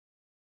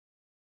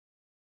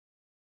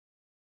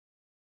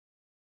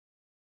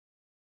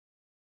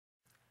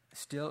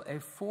Still, a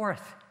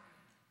fourth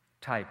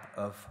type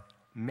of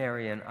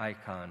Marian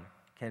icon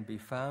can be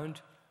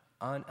found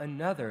on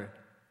another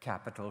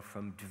capital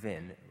from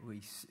Dvin.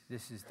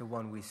 This is the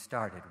one we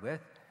started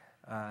with.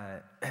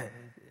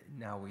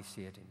 Now we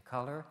see it in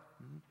color.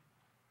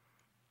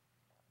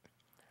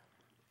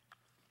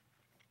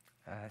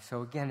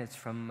 So again, it's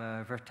from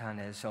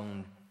Vertanet's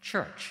own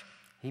church.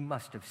 He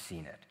must have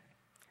seen it.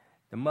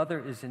 The mother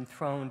is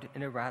enthroned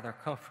in a rather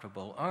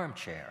comfortable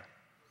armchair.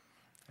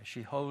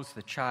 She holds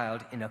the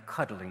child in a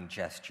cuddling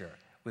gesture,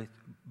 with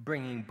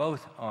bringing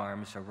both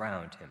arms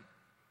around him.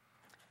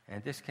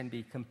 And this can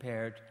be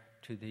compared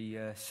to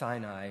the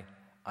Sinai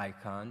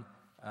icon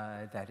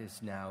that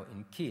is now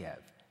in Kiev.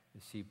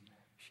 You see,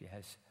 she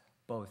has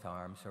both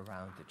arms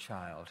around the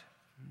child.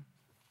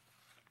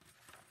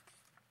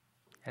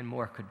 And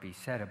more could be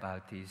said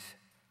about these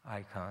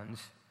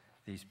icons,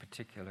 these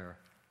particular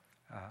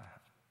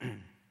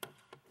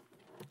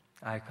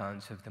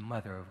icons of the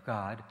Mother of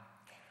God.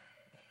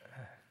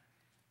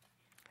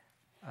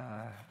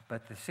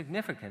 But the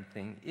significant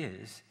thing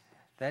is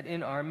that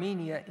in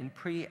Armenia in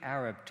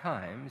pre-Arab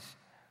times,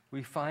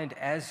 we find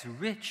as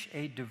rich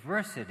a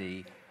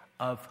diversity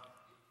of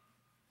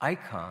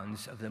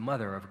icons of the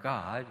Mother of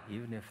God,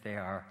 even if they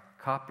are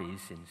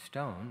copies in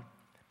stone,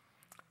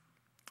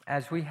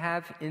 as we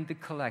have in the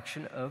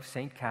collection of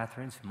St.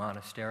 Catherine's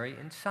Monastery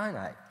in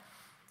Sinai,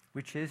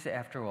 which is,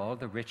 after all,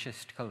 the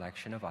richest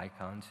collection of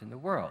icons in the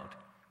world.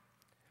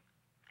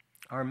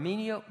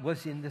 Armenia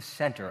was in the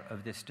center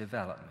of this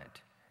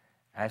development,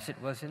 as it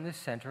was in the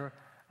center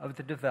of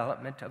the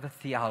development of a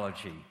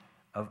theology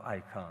of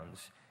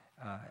icons,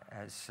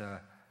 as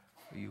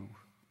you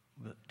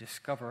will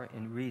discover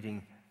in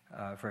reading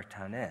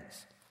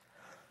Vertanet's.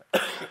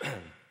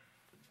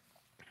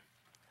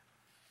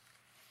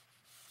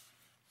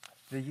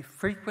 The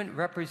frequent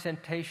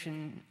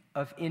representation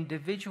of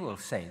individual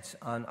saints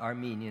on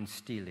Armenian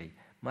stelae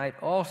might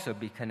also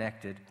be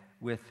connected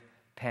with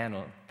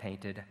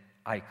panel-painted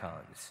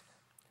icons.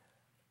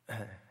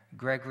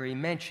 Gregory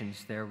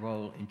mentions their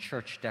role in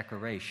church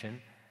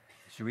decoration,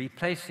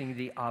 replacing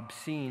the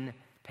obscene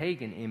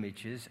pagan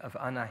images of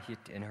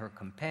Anahit and her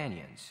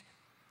companions.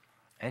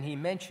 And he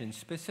mentions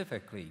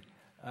specifically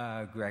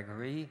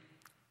Gregory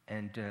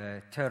and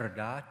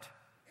Terdat.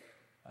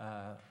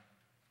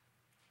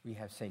 We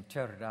have St.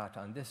 Terdat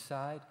on this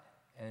side,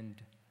 and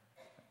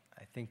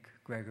I think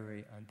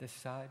Gregory on this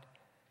side,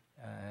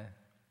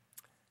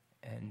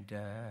 and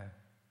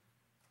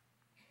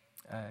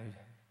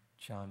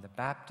John the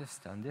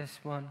Baptist on this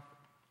one.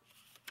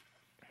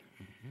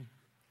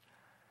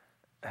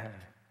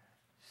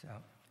 So,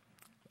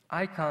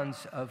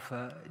 icons of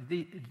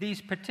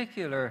these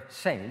particular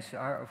saints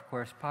are, of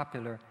course,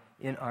 popular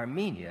in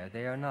Armenia.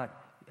 They are not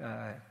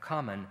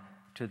common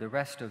to the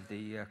rest of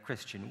the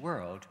Christian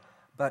world,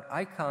 but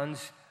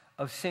icons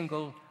of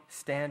single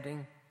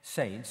standing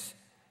saints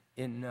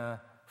in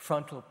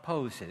frontal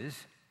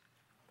poses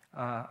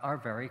are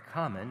very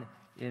common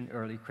in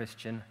early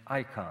Christian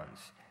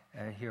icons.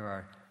 Here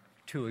are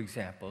two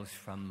examples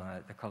from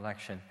the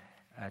collection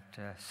at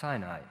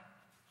Sinai.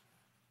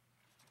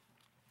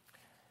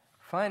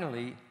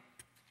 Finally,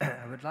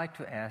 I would like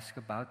to ask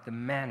about the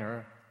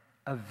manner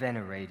of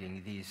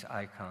venerating these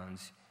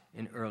icons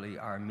in early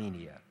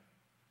Armenia.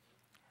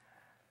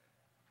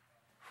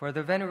 For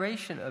the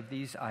veneration of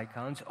these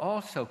icons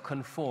also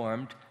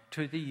conformed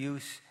to the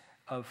use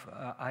of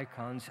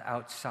icons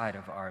outside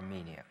of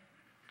Armenia.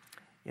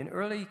 In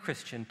early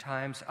Christian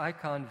times,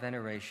 icon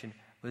veneration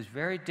was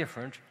very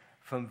different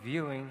from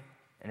viewing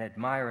and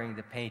admiring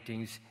the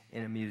paintings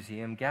in a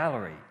museum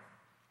gallery.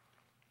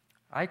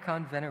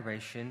 Icon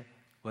veneration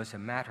was a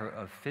matter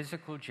of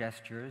physical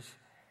gestures,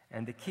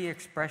 and the key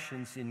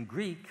expressions in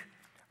Greek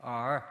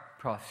are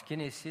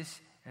proskinesis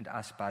and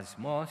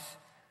aspasmos,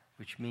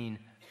 which mean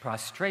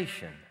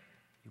prostration.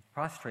 You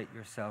prostrate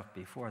yourself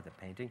before the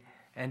painting,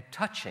 and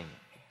touching,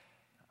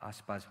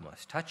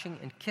 aspasmos, touching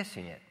and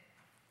kissing it.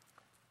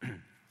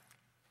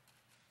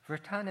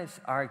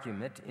 Vertanet's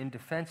argument in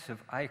defense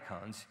of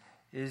icons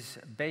is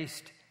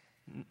based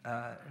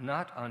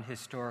not on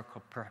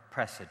historical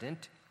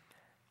precedent,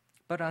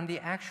 but on the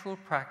actual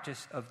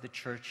practice of the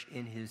church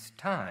in his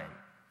time.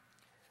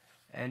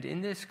 And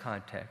in this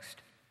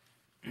context,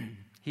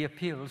 he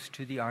appeals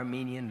to the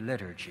Armenian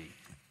liturgy.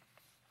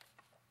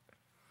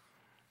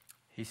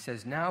 He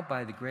says, now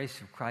by the grace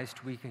of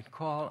Christ we can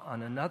call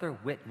on another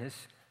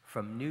witness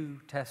from New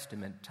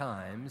Testament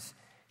times.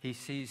 He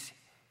sees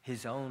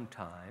his own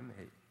time,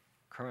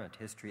 current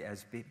history,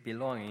 as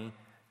belonging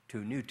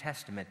to New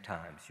Testament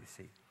times, you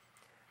see.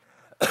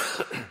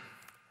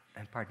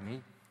 And pardon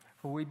me.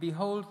 For we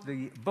behold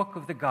the book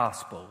of the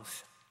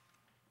Gospels.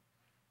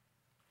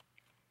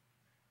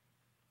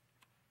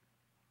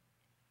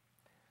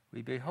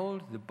 We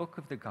behold the book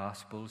of the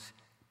Gospels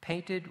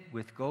painted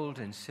with gold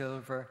and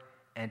silver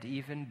and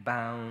even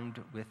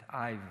bound with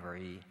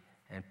ivory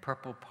and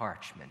purple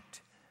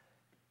parchment.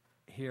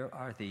 Here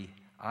are the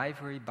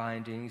ivory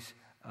bindings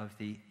of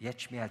the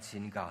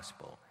Yechmiadzin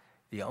Gospel,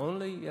 the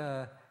only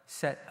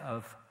set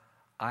of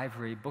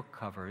ivory book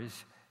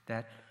covers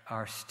that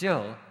are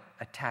still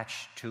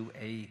attached to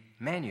a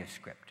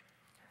manuscript.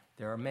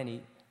 There are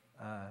many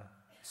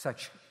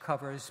such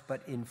covers,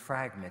 but in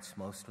fragments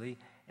mostly,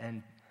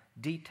 and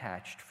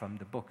detached from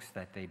the books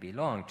that they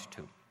belonged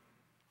to.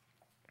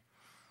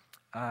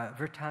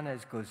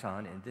 Vertanez goes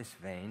on in this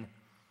vein.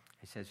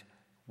 He says,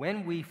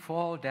 "When we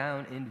fall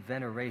down in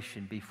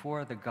veneration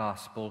before the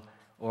gospel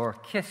or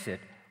kiss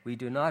it, we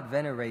do not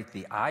venerate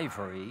the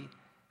ivory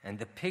and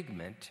the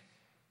pigment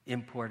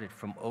imported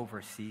from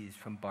overseas,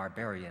 from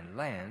barbarian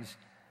lands,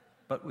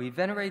 but we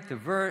venerate the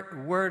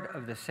word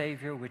of the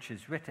Savior which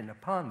is written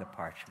upon the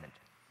parchment.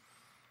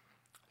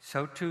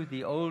 So too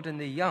the old and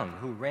the young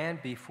who ran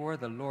before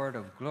the Lord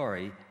of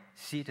glory,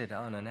 seated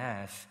on an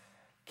ass,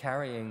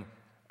 carrying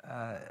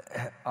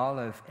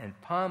olive and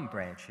palm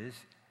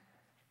branches,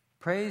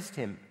 praised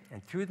him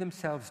and threw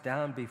themselves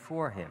down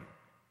before him.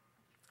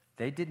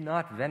 They did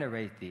not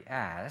venerate the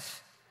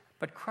ass,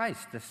 but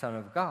Christ, the Son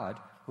of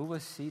God, who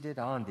was seated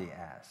on the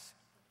ass."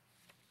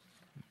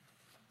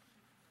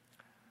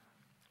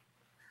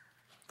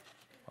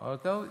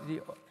 Although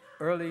the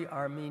early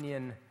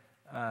Armenian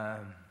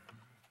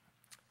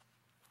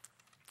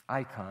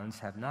icons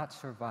have not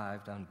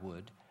survived on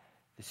wood,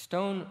 the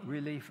stone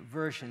relief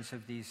versions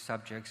of these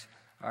subjects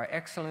are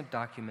excellent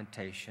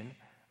documentation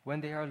when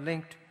they are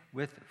linked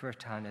with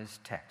Vertanez's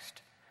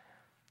text.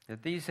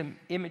 That these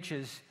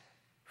images,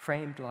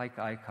 framed like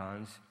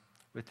icons,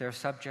 with their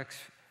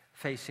subjects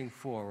facing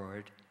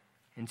forward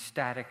in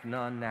static,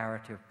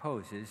 non-narrative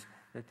poses,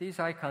 that these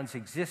icons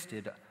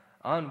existed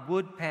on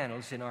wood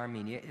panels in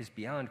Armenia is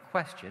beyond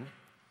question.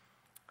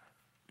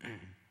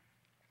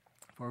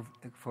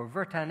 For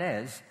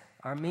Vertanez,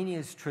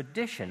 Armenia's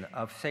tradition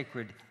of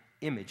sacred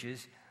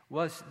images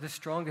was the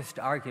strongest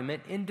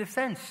argument in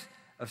defense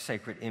of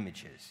sacred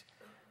images.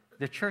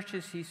 The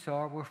churches he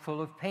saw were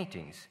full of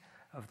paintings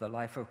of the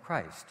life of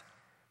Christ,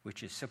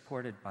 which is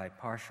supported by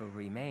partial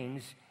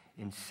remains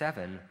in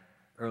 7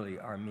 early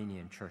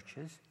Armenian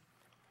churches.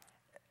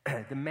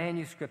 The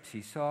manuscripts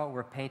he saw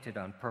were painted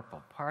on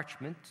purple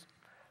parchment,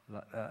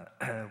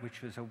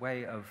 which was a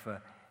way of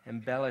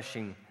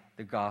embellishing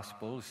the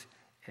Gospels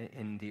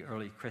in the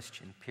early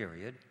Christian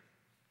period.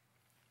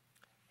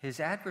 His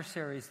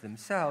adversaries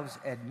themselves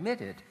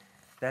admitted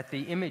that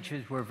the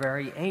images were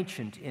very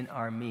ancient in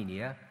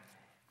Armenia,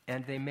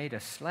 and they made a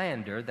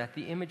slander that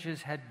the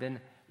images had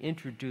been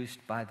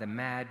introduced by the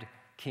mad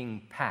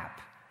King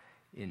Pap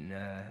in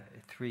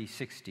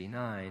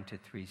 369 to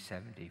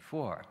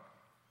 374.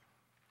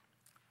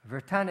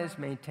 Vertanez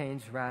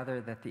maintains rather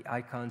that the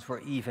icons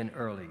were even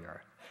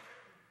earlier,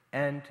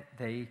 and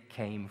they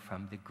came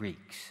from the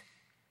Greeks.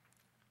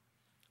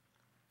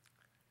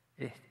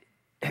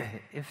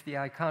 If the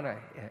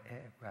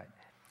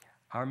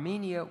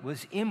Armenia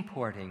was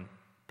importing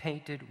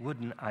painted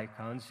wooden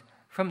icons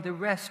from the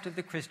rest of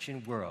the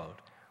Christian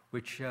world,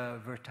 which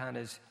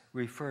Vertanez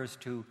refers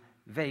to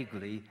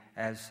vaguely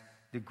as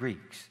the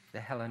Greeks,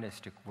 the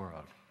Hellenistic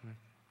world.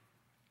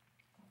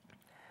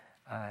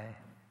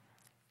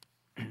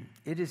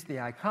 It is the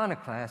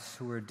iconoclasts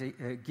who were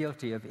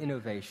guilty of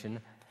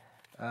innovation.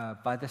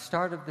 By the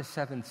start of the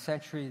 7th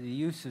century, the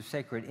use of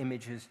sacred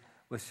images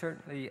was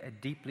certainly a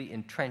deeply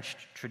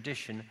entrenched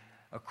tradition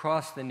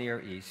across the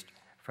Near East,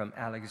 from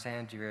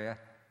Alexandria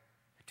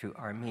to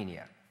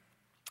Armenia.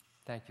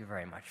 Thank you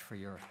very much for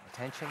your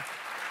attention.